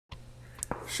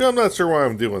So I'm not sure why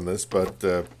I'm doing this, but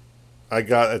I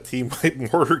got a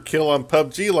teammate mortar kill on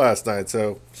PUBG last night,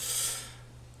 so...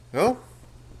 Well,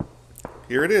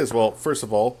 here it is. Well, first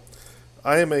of all,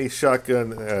 I am a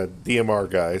shotgun DMR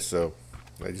guy, so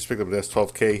I just picked up an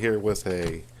S12K here with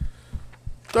a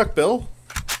duckbill.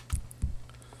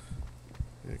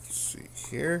 Let's see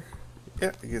here.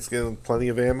 Yeah, it's getting plenty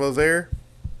of ammo there.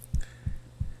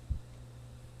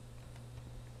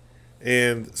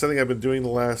 And something I've been doing the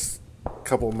last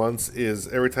couple of months is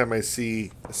every time I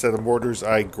see a set of mortars,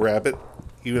 I grab it,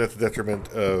 even at the detriment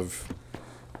of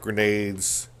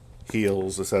grenades,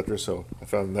 heals, etc. So I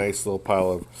found a nice little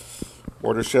pile of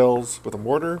mortar shells with a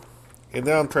mortar, and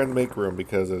now I'm trying to make room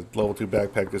because a level 2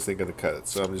 backpack just ain't going to cut it.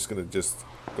 So I'm just going to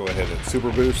go ahead and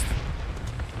super boost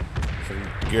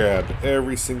and grab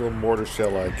every single mortar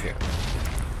shell I can.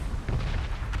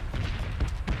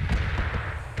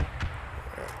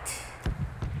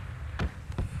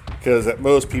 Because at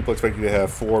most, people expect you to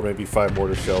have 4, maybe 5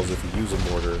 mortar shells if you use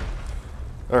a mortar.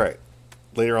 Alright,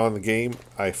 later on in the game,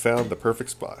 I found the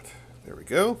perfect spot. There we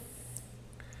go.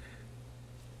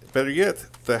 Better yet,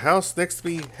 the house next to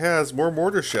me has more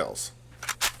mortar shells.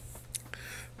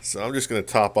 So I'm just going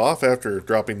to top off. After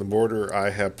dropping the mortar, I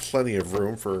have plenty of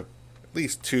room for at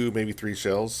least 2, maybe 3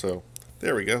 shells. So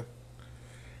there we go.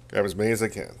 Grab as many as I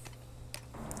can.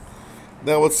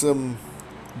 Now with some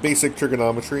basic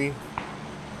trigonometry,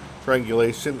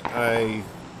 triangulation, I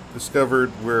discovered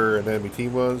where an enemy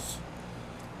team was.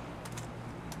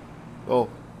 Well,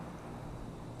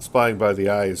 spying by the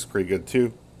eye is pretty good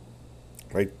too.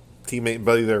 My teammate and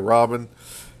buddy there, Robin,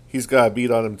 he's got a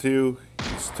beat on him too. He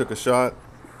just took a shot.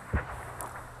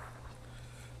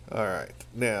 Alright,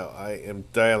 now I am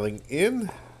dialing in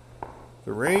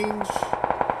the range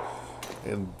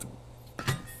and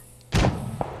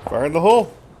firing the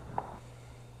hole.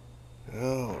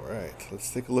 Alright,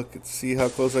 let's take a look and see how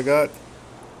close I got.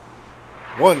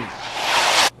 1.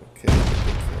 Okay,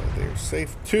 they're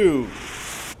safe. 2.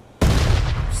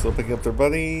 Still picking up their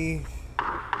buddy.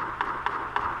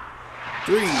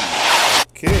 3.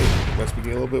 Okay, must be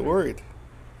getting a little bit worried.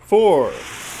 4.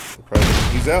 Probably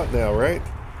he's out now, right?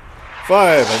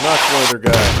 5. I knocked one of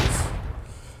their guys.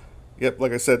 Yep,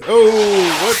 like I said.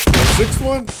 Oh, what? The 6th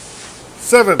one?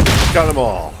 7. Got them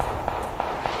all.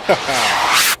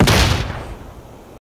 Haha.